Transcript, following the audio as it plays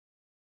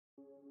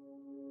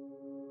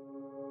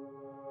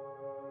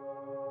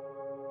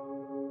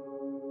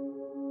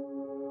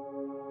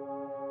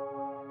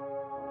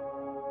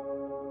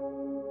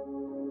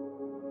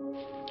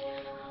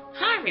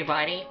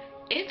everybody,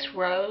 it's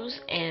Rose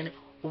and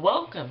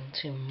welcome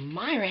to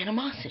my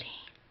randomosity.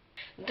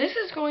 This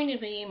is going to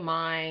be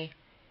my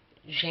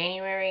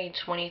January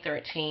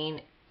 2013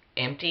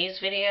 empties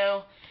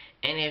video,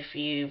 and if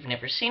you've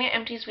never seen an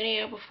empties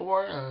video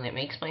before, let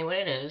me explain what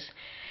it is.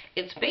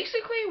 It's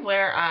basically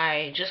where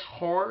I just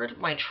hoard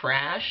my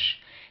trash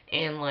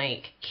and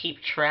keep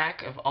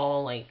track of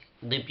all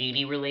the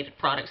beauty related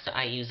products that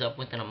I use up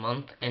within a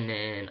month, and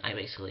then I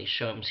basically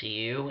show them to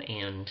you,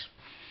 and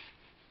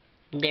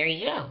there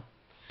you go.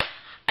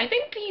 I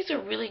think these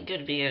are really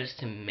good videos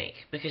to make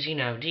because, you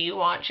know, do you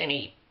watch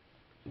any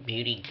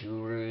beauty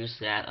gurus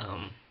that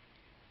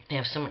they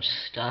have so much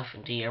stuff,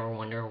 and do you ever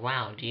wonder,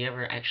 wow, do you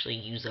ever actually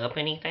use up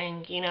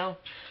anything, you know?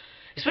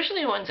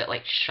 Especially the ones that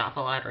shop a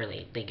lot, or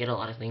they get a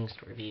lot of things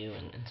to review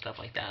and stuff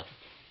like that.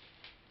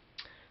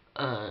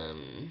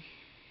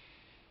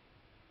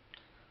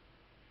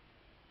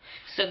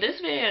 So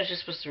this video is just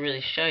supposed to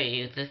really show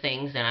you the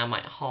things that I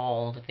might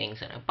haul, the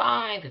things that I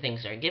buy, the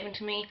things that are given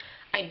to me.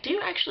 I do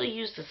actually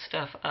use this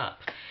stuff up.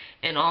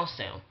 And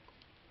also,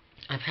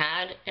 I've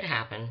had it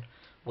happen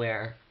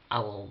where I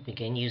will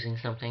begin using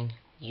something,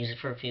 use it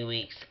for a few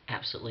weeks,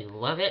 absolutely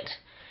love it,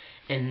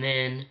 and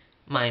then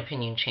my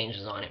opinion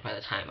changes on it by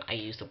the time I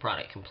use the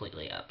product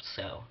completely up.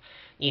 So,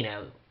 you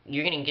know,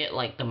 you're going to get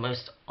the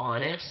most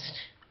honest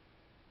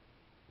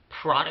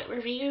product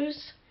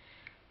reviews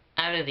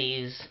out of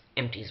these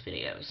empties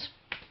videos.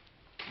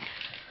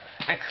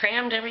 I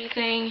crammed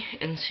everything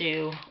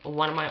into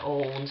one of my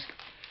old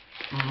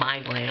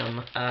My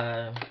Glam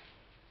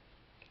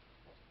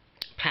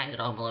padded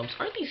envelopes.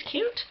 Aren't these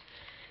cute?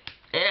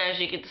 And as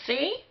you can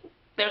see,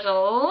 there's a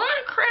lot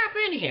of crap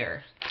in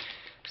here.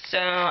 So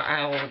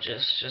I will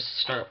just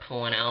start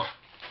pulling out.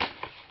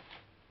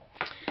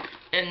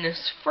 And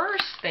this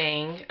first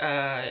thing,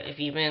 if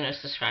you've been a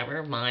subscriber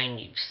of mine,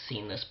 you've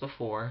seen this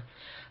before.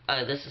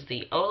 This is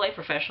the Olay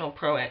Professional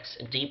Pro X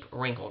Deep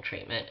Wrinkle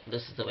Treatment.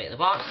 This is the way the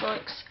box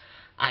looks.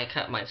 I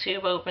cut my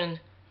tube open,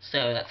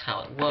 so that's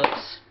how it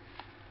looks.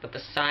 But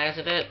the size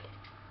of it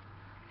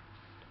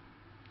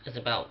is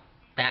about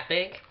that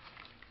big.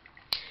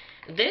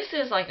 This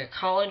is like a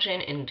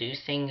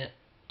collagen-inducing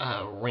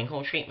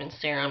wrinkle treatment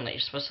serum that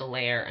you're supposed to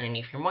layer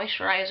underneath your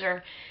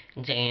moisturizer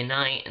day and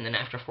night, and then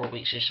after 4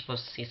 weeks you're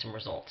supposed to see some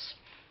results.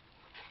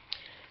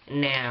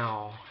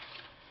 Now,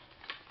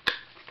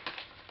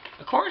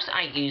 of course,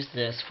 I used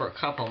this for a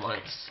couple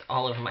months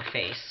all over my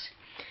face,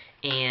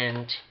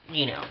 and,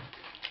 you know,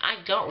 I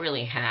don't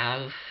really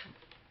have,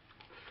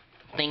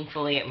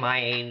 thankfully at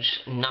my age,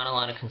 not a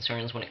lot of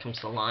concerns when it comes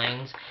to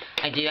lines.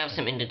 I do have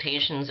some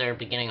indentations that are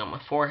beginning on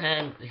my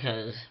forehead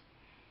because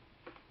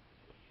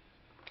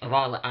of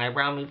all the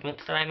eyebrow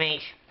movements that I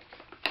make.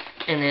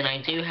 And then I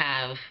do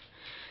have,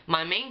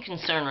 my main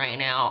concern right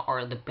now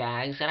are the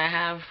bags that I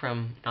have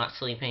from not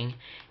sleeping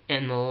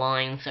and the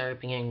lines that are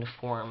beginning to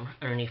form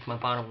underneath my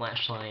bottom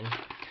lash line.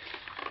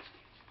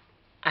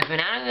 I've been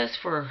out of this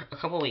for a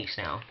couple weeks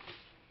now.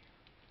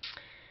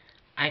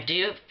 I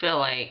do feel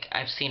like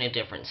I've seen a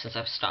difference since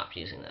I've stopped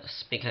using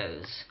this,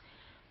 because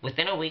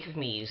within a week of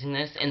me using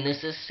this, and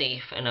this is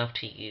safe enough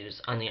to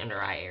use on the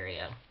under eye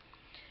area,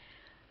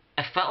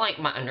 I felt like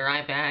my under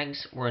eye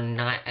bags were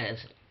not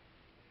as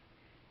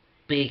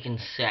big and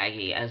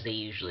saggy as they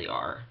usually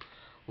are.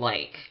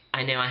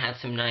 I know I had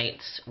some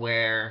nights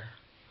where,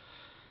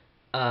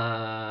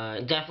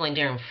 definitely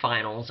during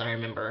finals, I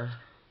remember,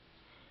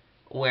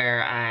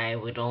 where I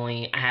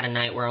had a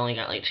night where I only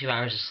got 2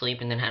 hours of sleep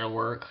and then had to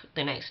work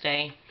the next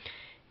day.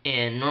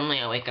 And normally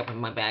I wake up and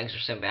my bags are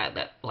so bad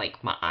that,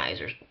 my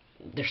eyes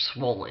they're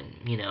swollen,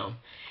 you know.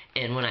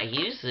 And when I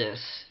used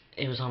this,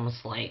 it was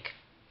almost like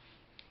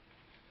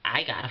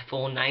I got a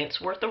full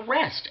night's worth of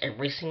rest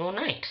every single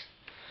night.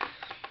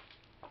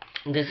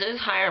 This is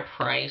higher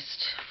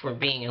priced for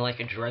being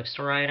a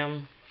drugstore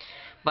item,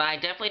 but I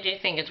definitely do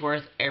think it's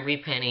worth every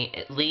penny,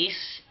 at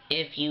least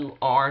if you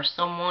are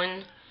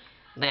someone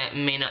that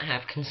may not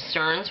have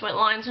concerns with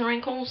lines and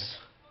wrinkles.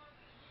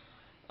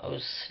 Oh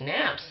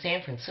snap,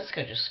 San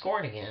Francisco just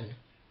scored again.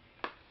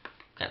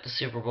 Got the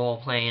Super Bowl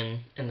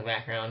playing in the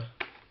background.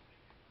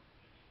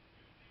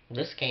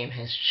 This game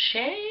has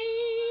changed.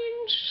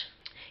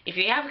 If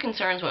you have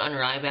concerns with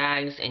under eye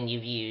bags and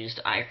you've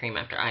used eye cream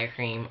after eye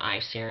cream, eye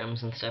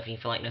serums and stuff, and you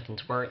feel like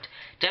nothing's worked,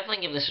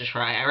 definitely give this a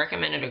try. I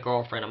recommended a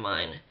girlfriend of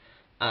mine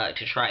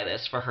to try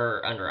this for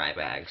her under eye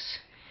bags.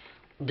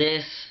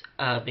 This,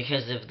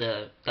 because of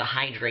the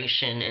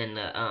hydration and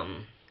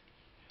the,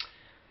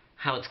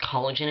 how it's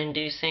collagen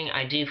inducing,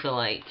 I do feel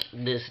like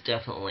this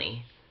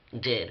definitely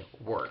did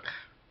work.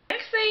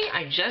 Next thing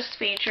I just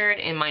featured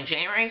in my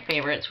January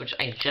favorites, which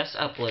I just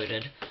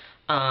uploaded,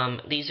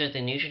 these are the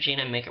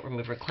Neutrogena Makeup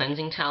Remover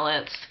Cleansing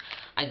Towelettes.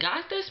 I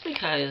got this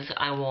because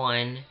I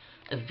won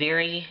a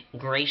very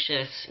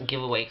gracious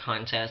giveaway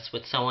contest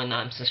with someone that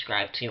I'm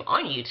subscribed to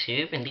on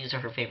YouTube, and these are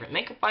her favorite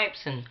makeup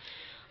wipes, and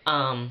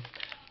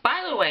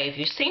By the way, if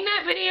you've seen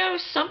that video,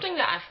 something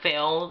that I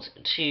failed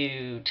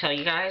to tell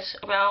you guys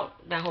about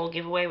that whole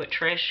giveaway with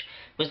Trish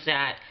was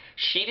that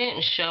she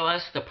didn't show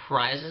us the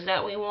prizes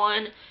that we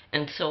won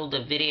until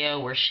the video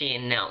where she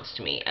announced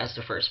me as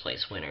the first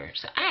place winner.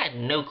 So I had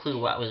no clue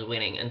what I was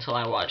winning until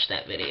I watched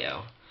that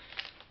video.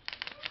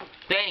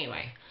 But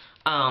anyway,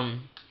 I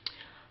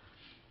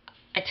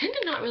tend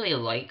to not really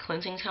like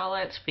cleansing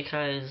towelettes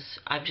because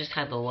I've just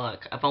had the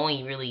luck. I've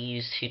only really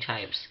used two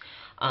types.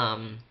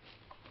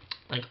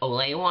 Like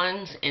Olay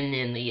ones, and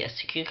then the Yes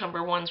to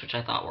Cucumber ones, which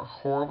I thought were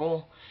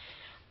horrible.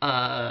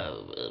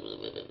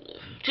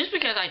 Just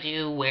because I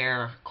do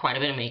wear quite a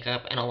bit of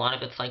makeup, and a lot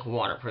of it's like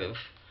waterproof.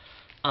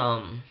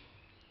 I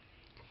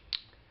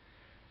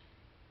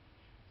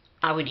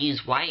would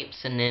use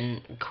wipes, and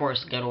then of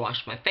course go to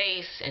wash my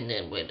face, and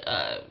then would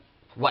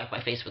wipe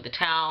my face with a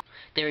towel.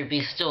 There would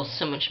be still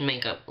so much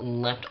makeup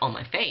left on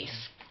my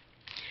face.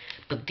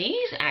 But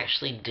these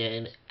actually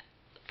did,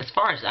 as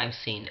far as I've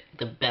seen,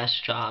 the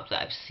best job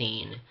that I've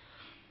seen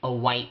a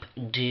wipe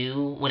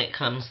do when it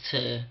comes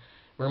to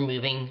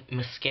removing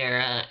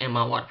mascara and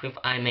my waterproof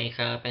eye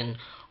makeup and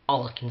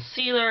all the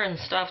concealer and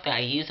stuff that I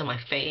use on my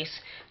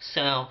face.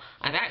 So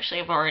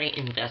I've already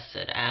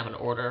invested. I have an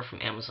order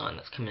from Amazon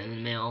that's coming in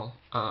the mail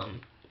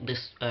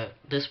this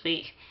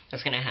week.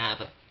 That's going to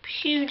have a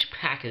huge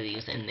pack of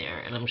these in there,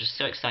 and I'm just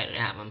so excited to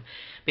have them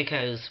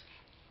because,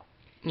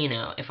 you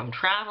know, if I'm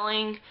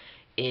traveling,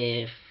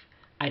 if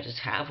I just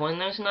have one of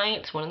those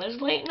nights, one of those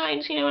late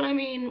nights, you know what I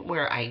mean,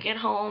 where I get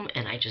home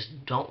and I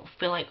just don't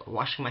feel like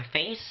washing my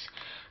face,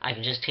 I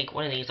can just take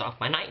one of these off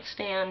my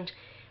nightstand,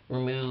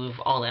 remove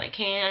all that I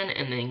can,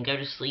 and then go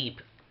to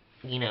sleep,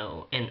 you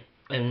know, and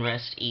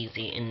rest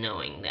easy in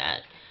knowing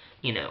that,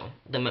 you know,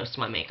 the most of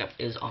my makeup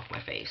is off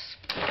my face.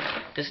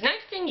 This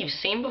next thing you've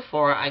seen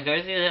before, I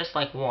go through this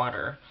like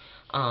water,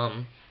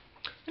 and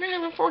I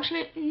have an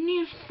unfortunate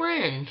new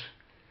friend.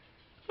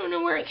 I don't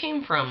know where it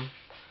came from.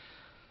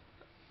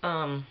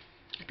 I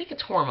think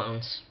it's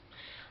hormones.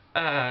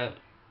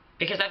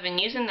 Because I've been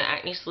using the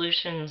Acne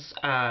Solutions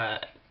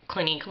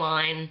Clinique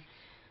line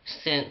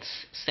since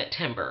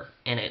September,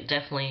 and it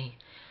definitely,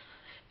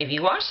 if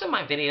you watch some of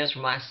my videos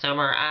from last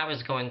summer, I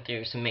was going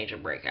through some major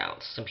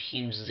breakouts, some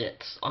huge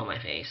zits on my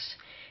face,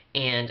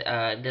 and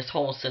this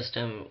whole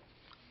system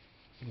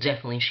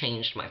definitely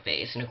changed my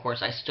face. And of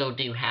course I still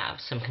do have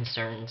some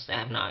concerns that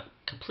have not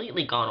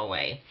completely gone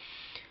away.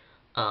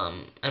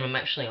 And I'm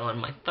actually on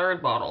my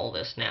third bottle of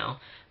this now,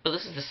 but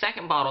this is the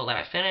second bottle that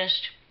I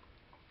finished.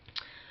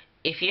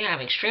 If you have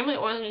extremely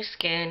oily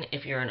skin,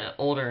 if you're an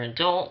older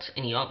adult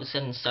and you all of a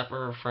sudden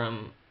suffer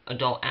from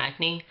adult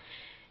acne,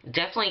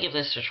 definitely give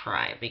this a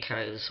try,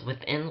 because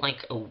within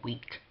like a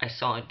week I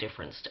saw a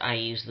difference. I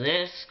used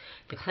this,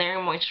 the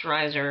Clarins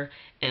moisturizer,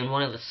 and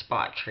one of the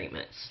spot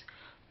treatments.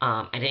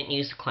 I didn't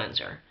use the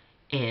cleanser,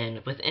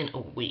 and within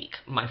a week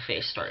my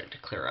face started to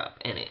clear up,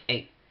 and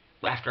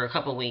after a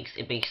couple weeks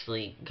it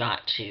basically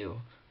got to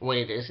what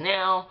it is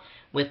now,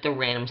 with the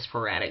random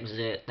sporadic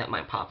zit that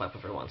might pop up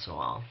every once in a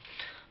while.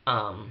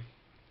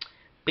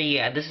 But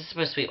yeah, this is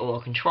supposed to be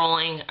oil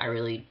controlling. I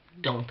really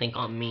don't think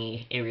on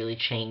me it really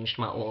changed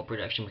my oil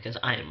production because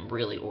I am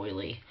really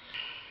oily.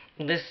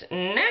 This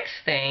next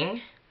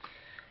thing,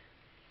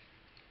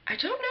 I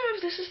don't know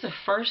if this is the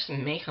first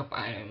makeup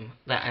item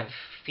that I've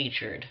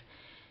featured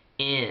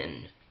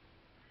in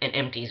an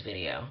Empties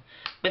video,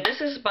 but this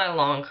is by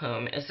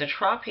Lancome. It's the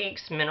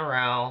Tropiques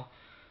Mineral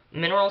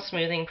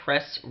Smoothing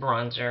Pressed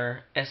Bronzer,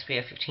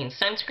 SPF 15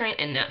 Sunscreen,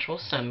 and Natural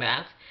Sun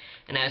Bath.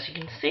 And as you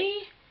can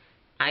see,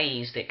 I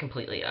used it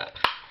completely up.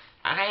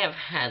 I have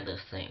had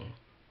this thing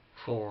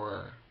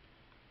for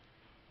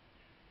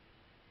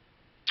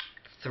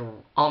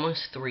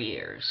almost 3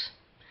 years.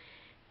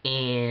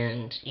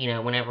 And, you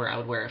know, whenever I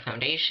would wear a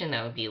foundation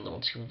that would be a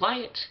little too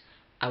light,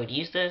 I would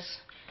use this,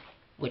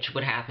 which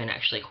would happen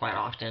actually quite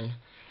often.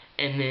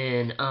 And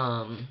then,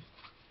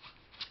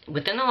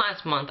 within the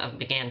last month, I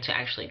began to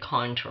actually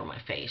contour my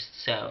face.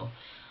 So,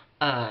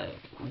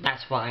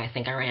 that's why I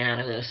think I ran out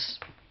of this,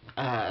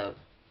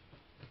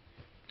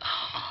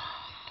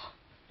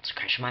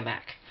 scratching my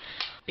back.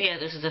 But yeah,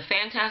 this is a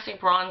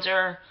fantastic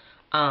bronzer.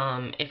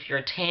 If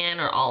you're tan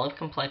or olive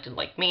complected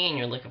like me and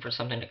you're looking for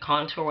something to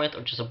contour with,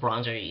 or just a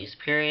bronzer to use,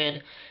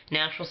 period,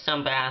 Natural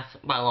Sun Bath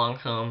by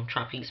Lancome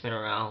Tropiques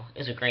Mineral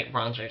is a great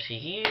bronzer to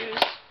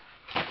use.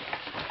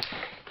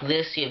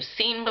 This you've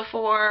seen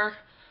before,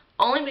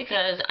 only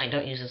because I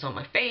don't use this on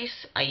my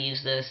face. I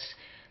use this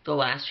the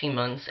last few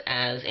months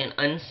as an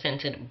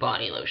unscented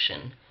body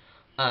lotion.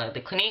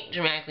 The Clinique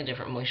Dramatically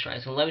Different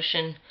Moisturizing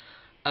Lotion.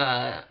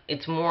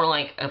 It's more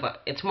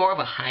of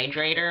a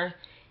hydrator,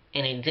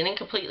 and it didn't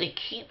completely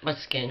keep my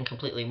skin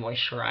completely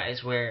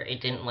moisturized, where it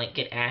didn't like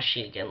get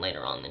ashy again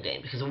later on in the day,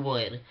 because it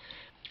would.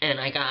 And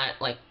I got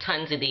like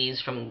tons of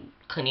these from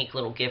Clinique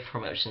little gift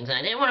promotions, and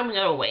I didn't want them to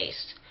go to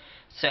waste,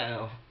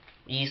 so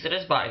use it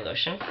as body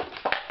lotion.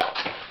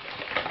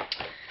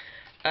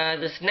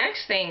 This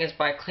next thing is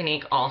by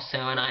Clinique also,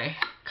 and I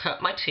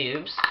cut my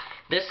tubes.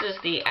 This is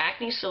the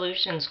Acne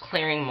Solutions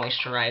Clearing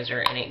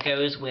Moisturizer, and it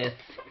goes with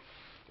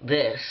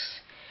this.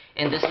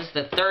 And this is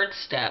the third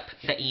step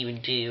that you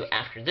would do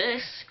after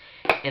this.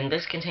 And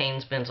this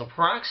contains benzoyl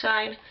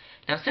peroxide.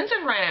 Now, since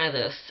I've run out of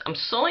this, I'm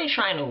slowly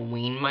trying to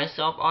wean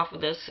myself off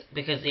of this,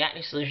 because the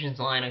Acne Solutions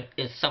line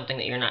is something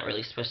that you're not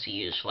really supposed to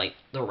use for like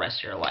the rest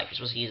of your life. You're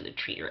supposed to use it to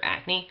treat your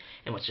acne,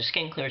 and once your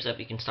skin clears up,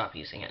 you can stop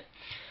using it.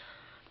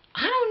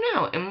 I don't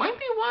know. It might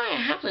be why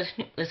I have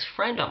this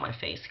friend on my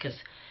face, because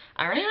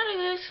I ran out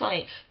of this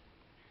like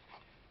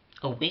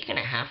a week and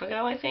a half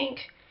ago, I think,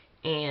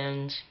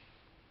 and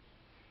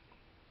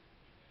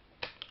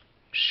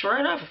sure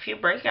enough, a few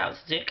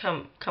breakouts did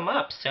come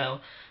up, so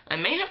I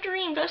may have to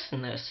reinvest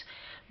in this.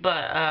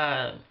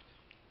 But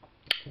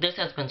this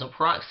has benzoyl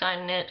peroxide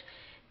in it,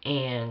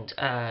 and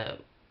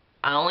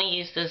I only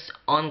use this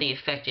on the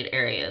affected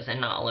areas and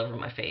not all over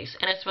my face.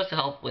 And it's supposed to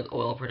help with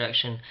oil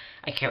production.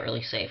 I can't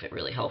really say if it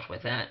really helped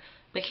with that,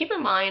 but keep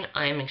in mind,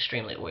 I am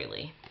extremely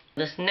oily.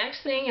 This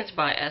next thing is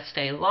by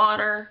Estee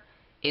Lauder.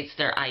 It's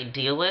their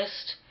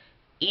Idealist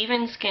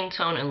Even Skin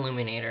Tone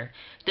Illuminator.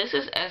 This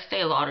is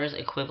Estee Lauder's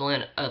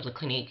equivalent of the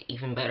Clinique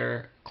Even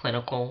Better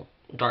Clinical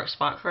Dark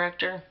Spot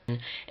Corrector.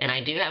 And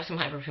I do have some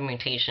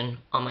hyperpigmentation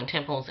on my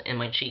temples and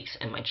my cheeks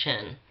and my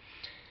chin.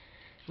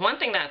 One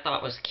thing that I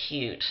thought was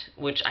cute,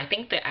 which I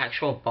think the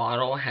actual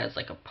bottle has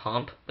like a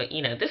pump, but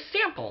you know, this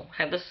sample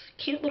had this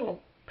cute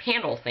little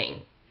handle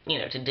thing, you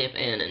know, to dip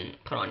in and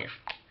put on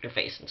your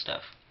face and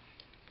stuff.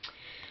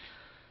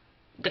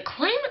 The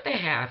claim that they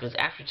have is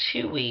after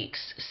 2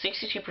 weeks,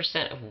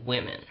 62% of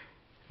women,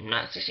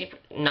 not a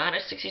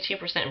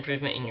 62%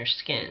 improvement in your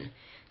skin,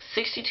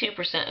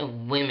 62%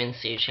 of women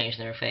see a change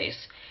in their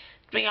face.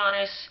 To be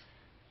honest,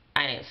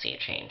 I didn't see a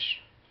change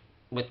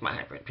with my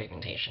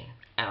hyperpigmentation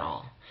at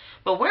all.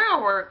 But where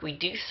I work, we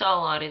do sell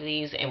a lot of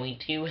these, and we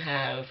do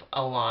have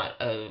a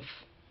lot of,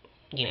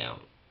 you know,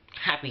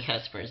 happy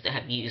customers that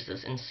have used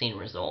this and seen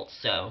results.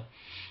 So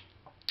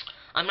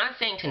I'm not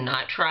saying to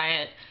not try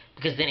it,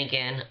 because then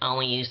again, I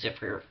only used it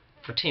for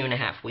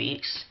 2.5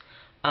 weeks.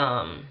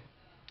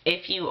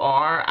 If you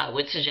are, I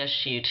would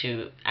suggest you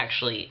to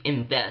actually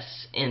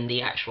invest in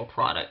the actual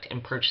product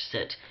and purchase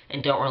it,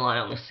 and don't rely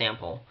on the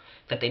sample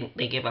that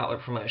they give out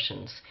with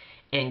promotions,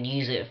 and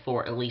use it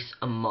for at least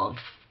a month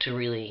to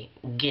really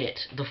get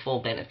the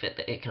full benefit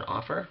that it can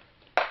offer.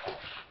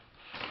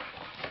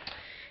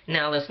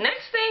 Now, this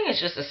next thing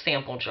is just a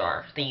sample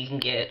jar that you can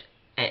get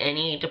at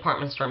any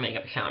department store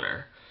makeup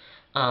counter.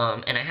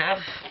 And I have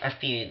a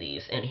few of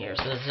these in here,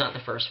 so this is not the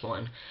first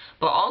one.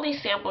 But all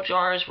these sample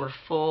jars were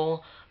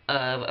full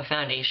of a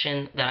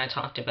foundation that I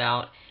talked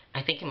about,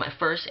 I think in my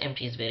first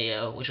Empties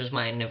video, which was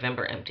my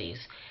November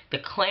Empties. The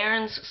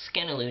Clarins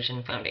Skin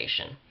Illusion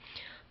Foundation.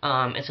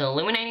 It's an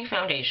illuminating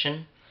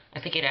foundation.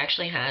 I think it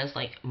actually has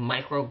like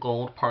micro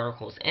gold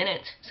particles in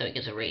it, so it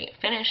gives a radiant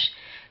finish.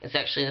 It's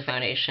actually the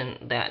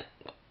foundation that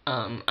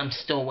I'm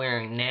still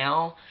wearing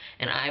now,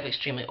 and I have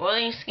extremely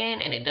oily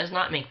skin, and it does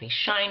not make me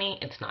shiny,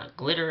 it's not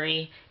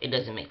glittery, it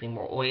doesn't make me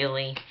more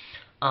oily.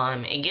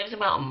 It gives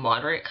about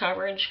moderate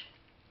coverage,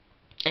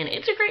 and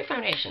it's a great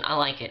foundation. I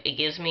like it. It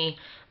gives me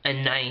a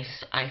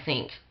nice, I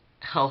think,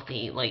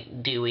 healthy,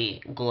 like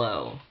dewy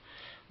glow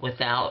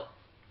without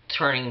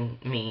turning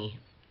me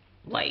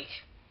like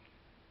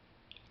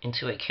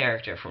into a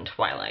character from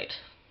Twilight.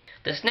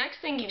 This next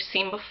thing you've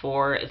seen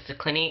before is the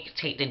Clinique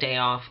Take the Day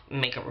Off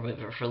Makeup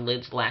Remover for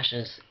lids,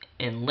 lashes,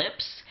 and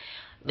lips.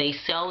 They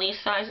sell these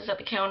sizes at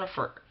the counter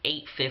for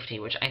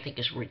 $8.50, which I think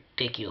is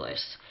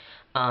ridiculous.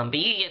 But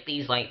you get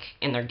these like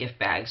in their gift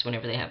bags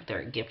whenever they have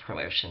their gift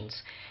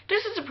promotions.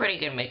 This is a pretty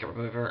good makeup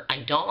remover.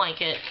 I don't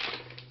like it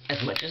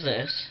as much as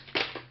this,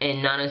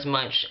 and not as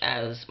much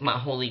as my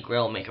Holy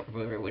Grail makeup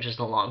remover, which is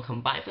the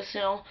Lancome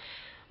Bifacil.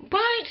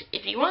 But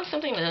if you want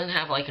something that doesn't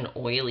have like an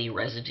oily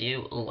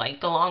residue like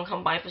the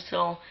Lancome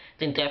Bifacil,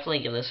 then definitely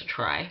give this a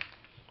try.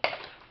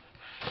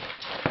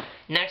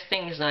 Next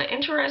thing is not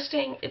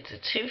interesting. It's a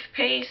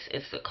toothpaste.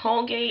 It's the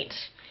Colgate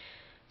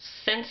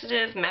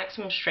Sensitive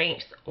Maximum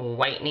Strength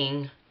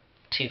Whitening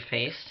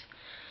Toothpaste.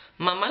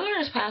 My mother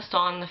has passed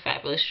on the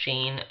fabulous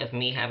gene of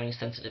me having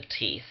sensitive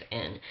teeth,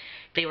 and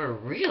they were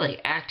really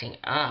acting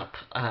up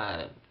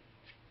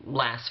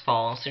last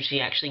fall, so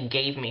she actually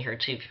gave me her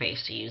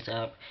toothpaste to use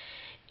up.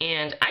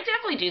 And I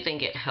definitely do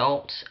think it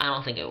helped. I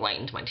don't think it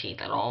whitened my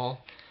teeth at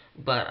all.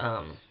 But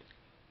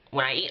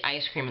when I eat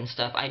ice cream and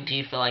stuff, I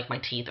do feel like my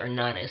teeth are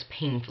not as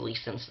painfully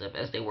sensitive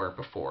as they were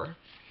before.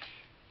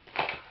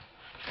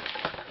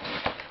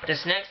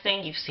 This next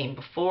thing you've seen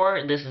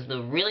before. This is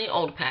the really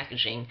old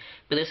packaging,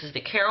 but this is the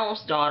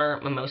Carol's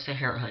Daughter Mimosa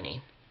Hair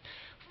Honey.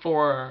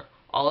 For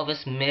all of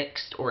us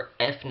mixed or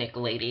ethnic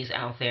ladies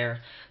out there,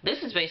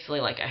 this is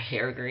basically like a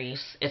hair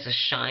grease. It's a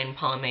shine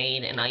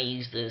pomade, and I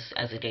use this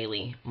as a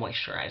daily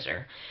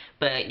moisturizer.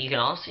 But you can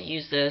also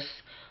use this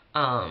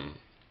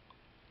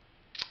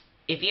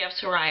if you have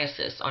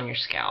psoriasis on your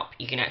scalp.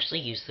 You can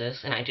actually use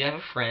this, and I do have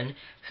a friend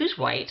who's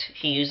white.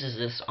 He uses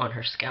this on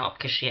her scalp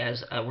because she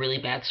has a really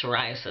bad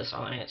psoriasis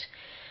on it.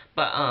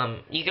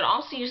 But you can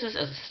also use this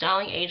as a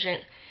styling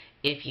agent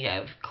if you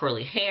have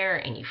curly hair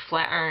and you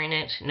flat iron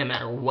it, no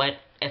matter what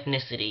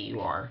ethnicity you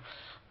are.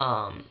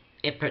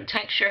 It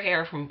protects your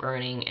hair from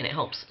burning, and it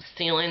helps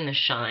seal in the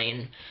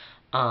shine.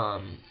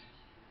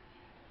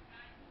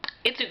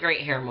 It's a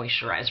great hair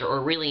moisturizer,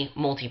 or really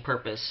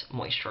multi-purpose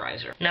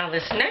moisturizer. Now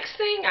this next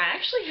thing, I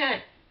actually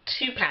had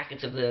 2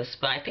 packets of this,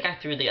 but I think I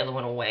threw the other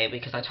one away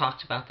because I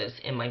talked about this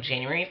in my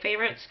January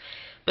favorites.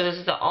 But this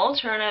is the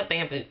Alterna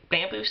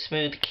Bamboo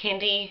Smooth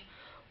Candy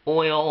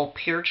Oil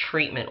Pure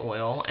Treatment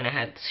Oil, and I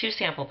had 2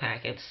 sample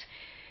packets.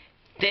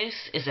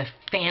 This is a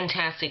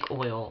fantastic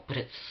oil, but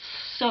it's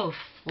so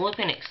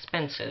flippin'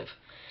 expensive.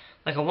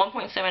 Like a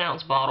 1.7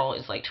 ounce bottle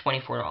is like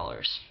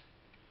 $24.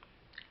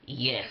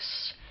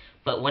 Yes.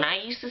 But when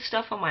I use this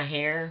stuff on my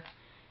hair,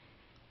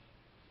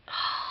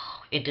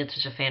 oh, it did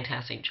such a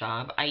fantastic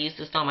job. I used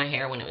this on my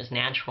hair when it was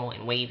natural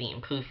and wavy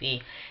and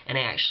poofy, and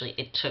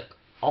it took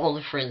all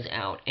the frizz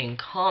out and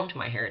calmed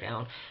my hair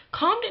down.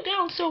 Calmed it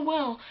down so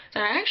well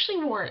that I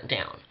actually wore it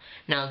down.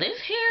 Now this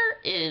hair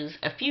is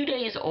a few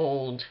days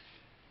old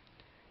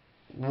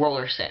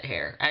roller set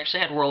hair. I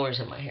actually had rollers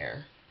in my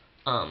hair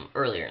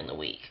earlier in the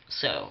week.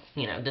 So,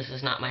 you know, this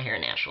is not my hair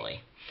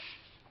naturally.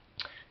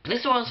 But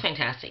this oil is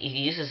fantastic. You can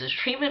use this as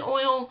treatment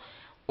oil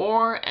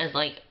or as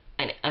like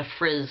a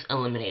frizz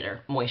eliminator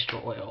moisture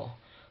oil.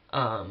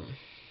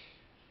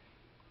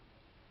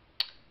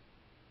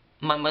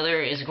 My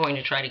mother is going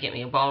to try to get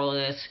me a bottle of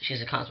this.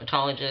 She's a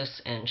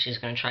cosmetologist, and she's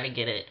going to try to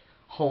get it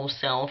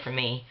wholesale for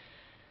me.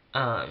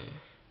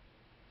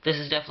 This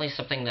is definitely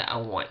something that I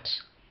want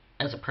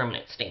as a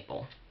permanent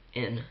staple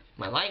in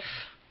my life.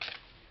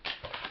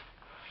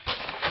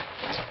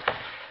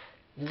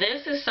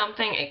 This is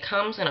something, it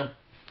comes in a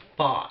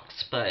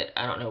box, but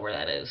I don't know where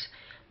that is.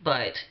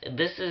 But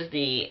this is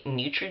the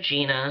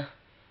Neutrogena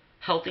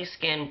Healthy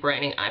Skin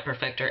Brightening Eye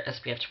Perfector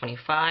SPF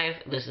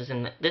 25. This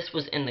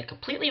was in the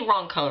completely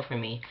wrong color for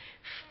me,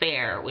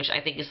 fair, which I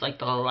think is like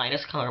the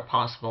lightest color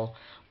possible,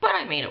 but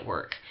I made it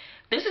work.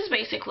 This is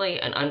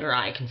basically an under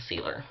eye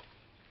concealer.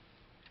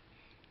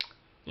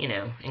 You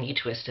know, and you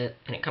twist it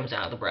and it comes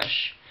out of the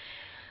brush.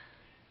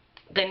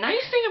 The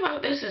nice thing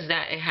about this is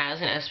that it has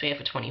an SPF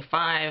of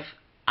 25.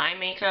 Eye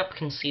makeup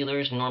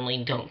concealers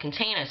normally don't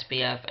contain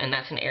SPF, and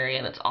that's an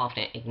area that's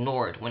often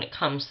ignored when it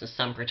comes to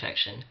sun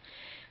protection.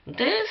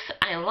 This,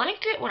 I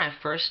liked it when I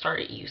first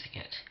started using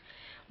it,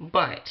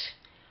 but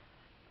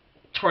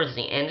towards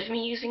the end of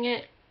me using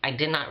it, I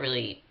did not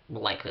really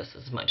like this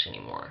as much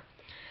anymore.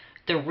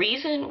 The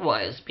reason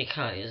was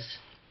because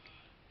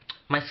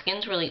my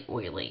skin's really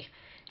oily,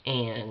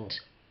 and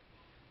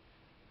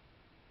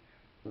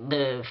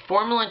the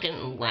formula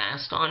didn't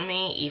last on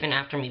me even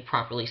after me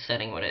properly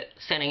setting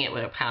it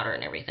with a powder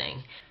and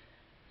everything.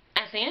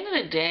 At the end of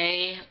the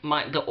day,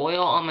 the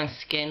oil on my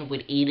skin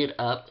would eat it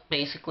up,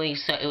 basically,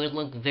 so it would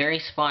look very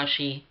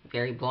splotchy,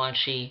 very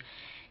blotchy.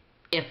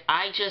 If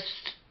I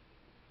just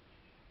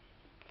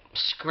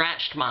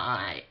scratched my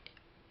eye,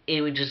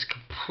 it would just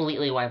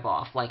completely wipe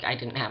off, like I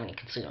didn't have any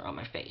concealer on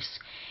my face.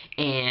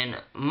 And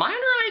my under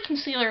eye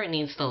concealer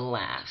needs to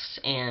last,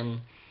 and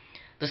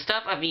the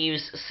stuff I've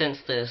used since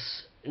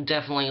this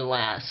definitely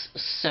lasts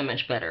so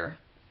much better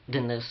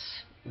than this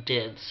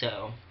did,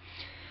 so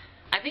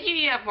I think if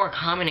you have more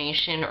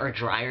combination or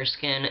drier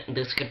skin,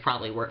 this could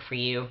probably work for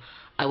you.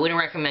 I wouldn't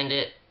recommend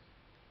it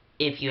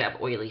if you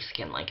have oily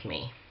skin like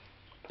me.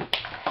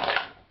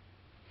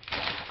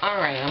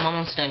 Alright, I'm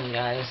almost done, you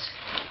guys.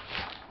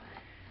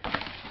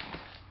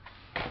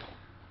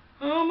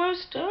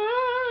 Almost done.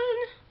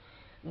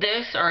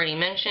 This, already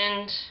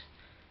mentioned.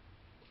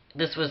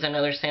 This was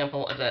another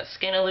sample of that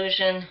Skin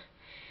Illusion.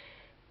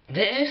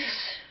 This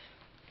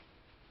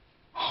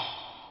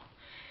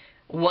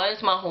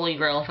was my Holy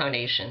Grail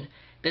foundation.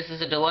 This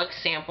is a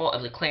deluxe sample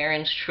of the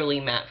Clarins Truly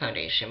Matte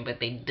Foundation, but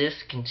they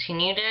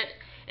discontinued it,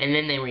 and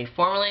then they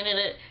reformulated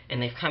it,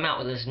 and they've come out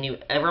with this new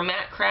Ever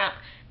Matte crap,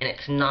 and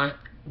it's not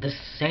the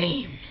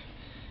same.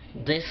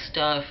 This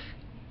stuff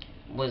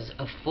was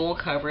a full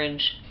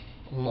coverage,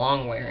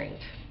 long wearing,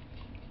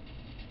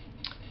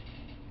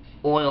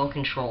 oil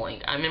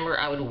controlling. I remember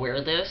I would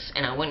wear this,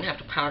 and I wouldn't have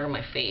to powder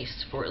my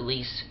face for at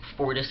least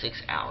 4 to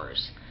 6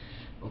 hours.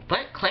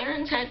 But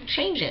Clarins had to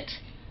change it,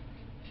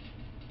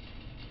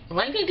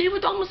 like they do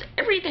with almost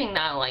everything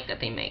that I like that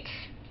they make.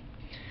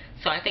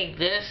 So I think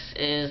this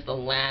is the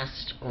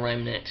last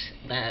remnant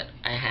that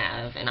I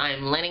have, and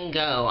I'm letting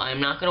go.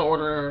 I'm not going to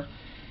order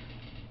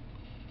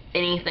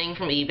anything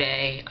from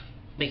eBay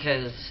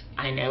because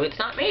I know it's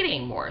not made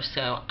anymore,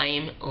 so I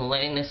am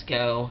letting this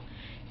go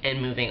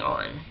and moving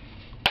on.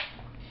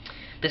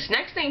 This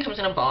next thing comes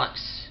in a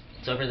box.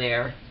 It's over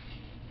there.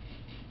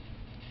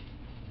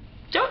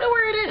 Don't know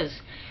where it is.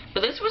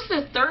 But this was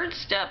the 3rd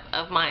step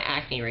of my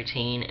acne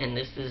routine, and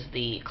this is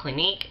the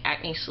Clinique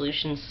Acne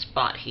Solutions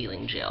Spot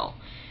Healing Gel.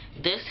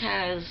 This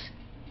has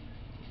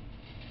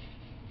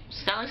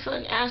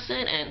salicylic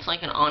acid, and it's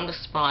like an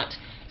on-the-spot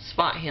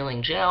spot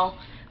healing gel.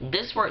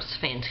 This works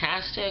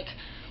fantastic.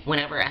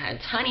 Whenever I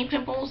had tiny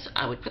pimples,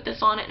 I would put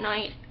this on at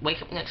night,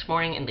 wake up the next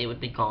morning, and they would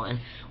be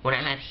gone. When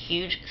I had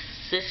huge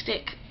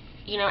cystic,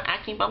 you know,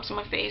 acne bumps on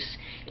my face,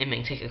 it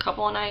may take a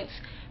couple of nights,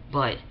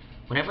 but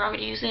whenever I would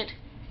use it,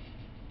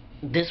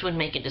 this would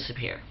make it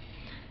disappear.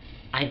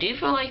 I do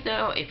feel like,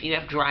 though, if you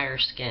have drier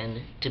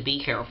skin, to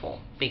be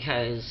careful,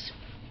 because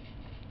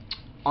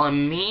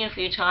on me a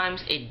few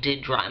times, it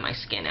did dry my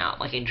skin out.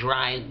 Like, it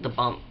dried the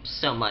bump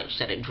so much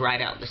that it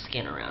dried out the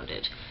skin around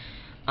it.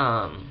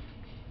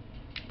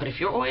 But if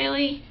you're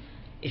oily,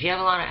 if you have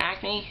a lot of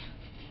acne,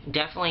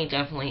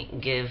 definitely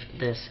give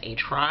this a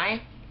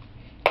try.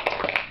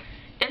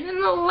 And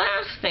then the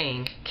last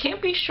thing, can't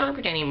be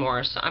sharpened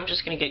anymore, so I'm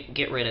just going to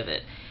get rid of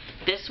it.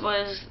 This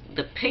was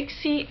the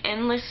Pixie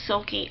Endless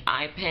Silky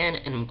Eye Pen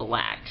in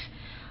black.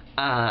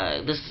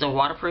 This is a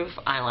waterproof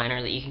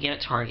eyeliner that you can get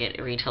at Target.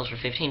 It retails for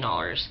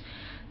 $15.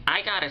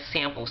 I got a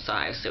sample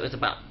size, so it was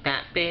about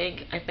that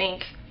big, I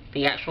think.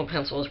 The actual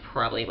pencil is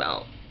probably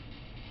about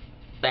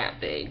that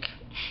big.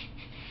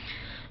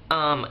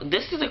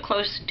 This is a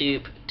close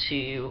dupe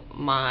to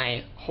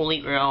my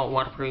Holy Grail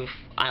waterproof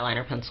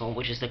eyeliner pencil,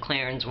 which is the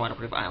Clarins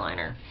waterproof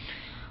eyeliner.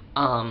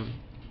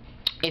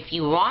 If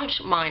you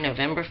watch my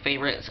November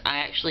favorites, I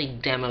actually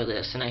demo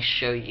this and I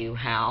show you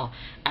how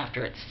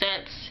after it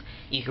sets,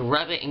 you can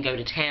rub it and go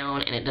to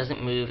town and it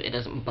doesn't move, it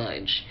doesn't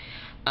budge.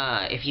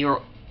 If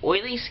you're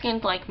oily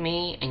skinned like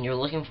me and you're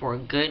looking for a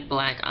good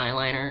black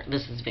eyeliner,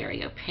 this is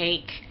very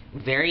opaque,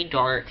 very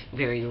dark,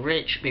 very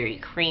rich, very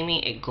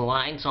creamy. It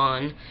glides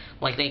on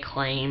like they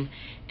claim,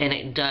 and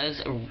it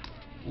does a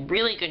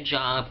really good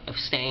job of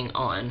staying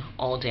on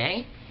all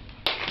day.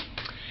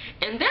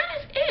 And that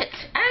is it.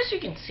 As you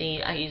can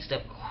see, I used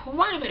up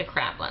quite a bit of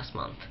crap last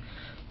month.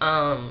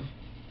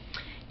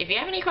 If you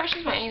have any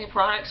questions about any of the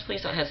products,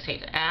 please don't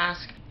hesitate to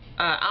ask.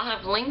 I'll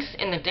have links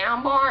in the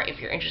down bar if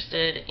you're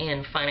interested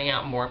in finding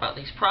out more about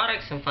these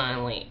products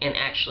and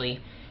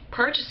actually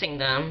purchasing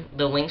them.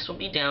 The links will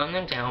be down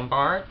in the down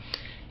bar.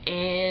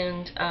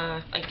 And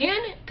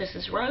again, this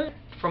is Rose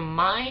from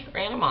My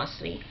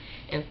Randomosity,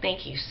 and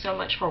thank you so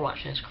much for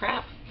watching this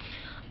crap.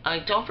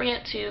 Don't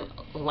forget to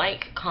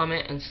like,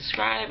 comment, and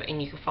subscribe,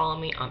 and you can follow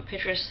me on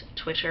Pinterest,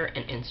 Twitter,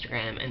 and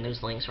Instagram, and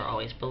those links are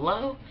always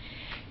below.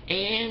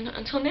 And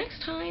until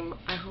next time,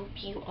 I hope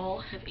you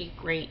all have a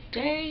great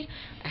day,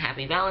 a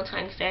happy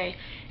Valentine's Day,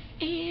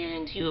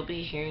 and you will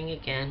be hearing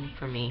again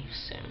from me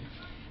soon.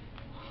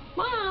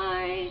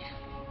 Bye!